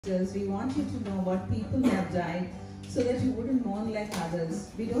We want you to know what people have died so that you wouldn't mourn like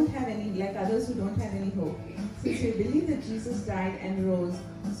others. We don't have any, like others who don't have any hope. Since we believe that Jesus died and rose,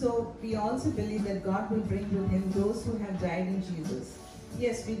 so we also believe that God will bring with him those who have died in Jesus.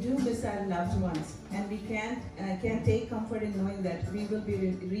 Yes, we do miss our loved ones, and we can take comfort in knowing that we will be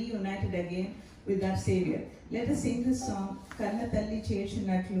reunited again with our Savior. Let us sing this song, Kanna Talli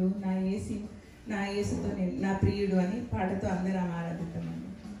Cheshinatlu, Na Yesuto Na Priyudu ani పాటతో అందరం ఆరాధిద్దామండి.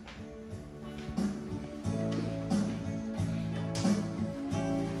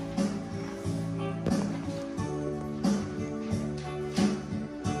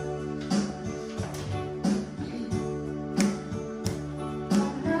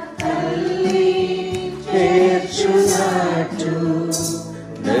 చేర్చునట్టు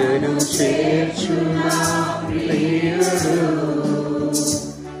నన్ను చేర్చునా ప్రియుడు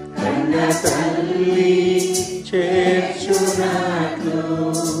కన్న తల్లి చేర్చునట్లు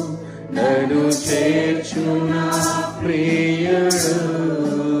నన్ను చేర్చునా ప్రియుడు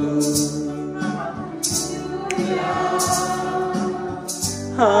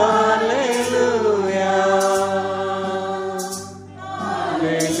హల్లెలూయా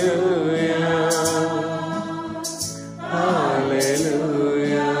హల్లెలూయా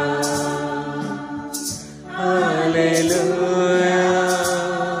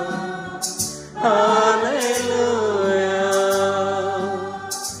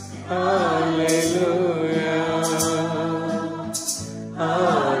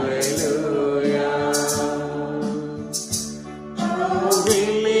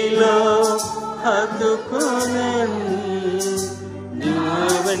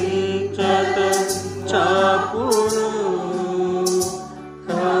చాపును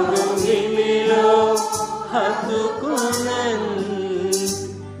కగుగిలిలో హత్తుకునన్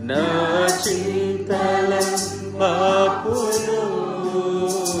నా చింతల పాపును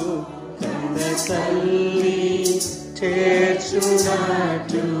కన్న తల్లి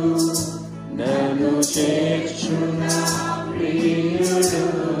చేర్చునట్టు నన్ను చేర్చునా ప్రియుడు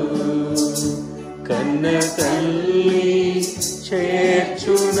కన్న తల్లి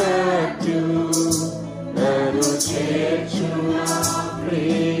చేర్చునట్టు నన్ను చేర్చునా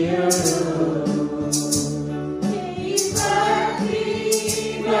ప్రియుడు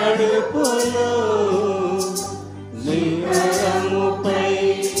నడుపులో నిరముపై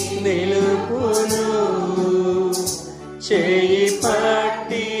నిలుపును చేయి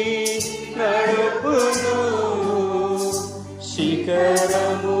పట్టి నడుపును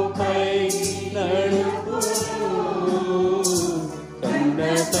శిఖరముపై నడుపును కన్న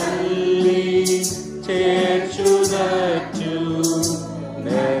తల్లి చేర్చునట్టు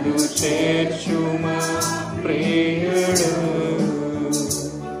నన్ను చేర్చుమా ప్రియుడు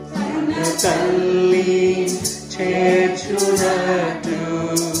కన్న తల్లి చేర్చునట్టు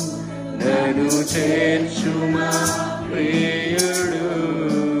నన్ను చేర్చుమా ప్రియుడు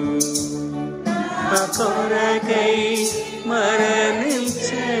నా కొరకై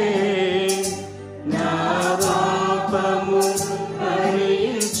మరణించే నా పాపము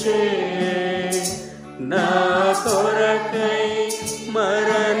భరించే నా కొరకై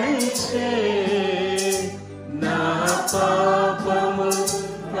మరణించే నా పాపము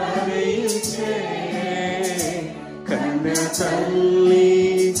భరించే కన్న తల్లి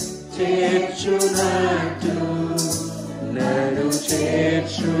చేర్చునట్టు నన్ను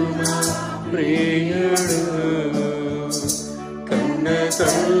చేర్చునా ప్రియుడు కన్న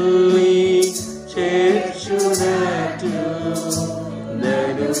తల్లి చేర్చునట్టు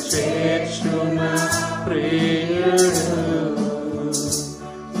నన్ను చేర్చునా ప్రియుడు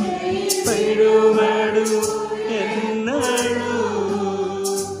పైరువాడు ఎన్నడు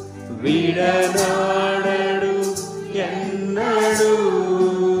విడనాడడు ఎన్నడు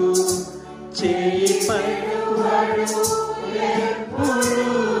చేయి పైరువాడు ఎప్పుడు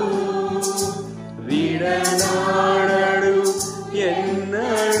విడనాడడు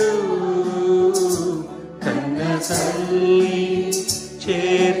ఎన్నడు కన్న తల్లి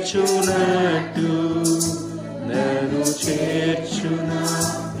చేర్చునట్టు నన్ను చేర్చునా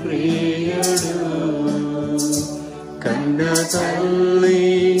ప్రియుడు కన్న తల్లి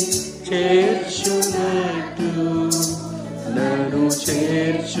చేర్చునట్టు నన్ను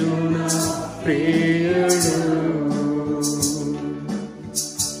చేర్చునా ప్రియుడు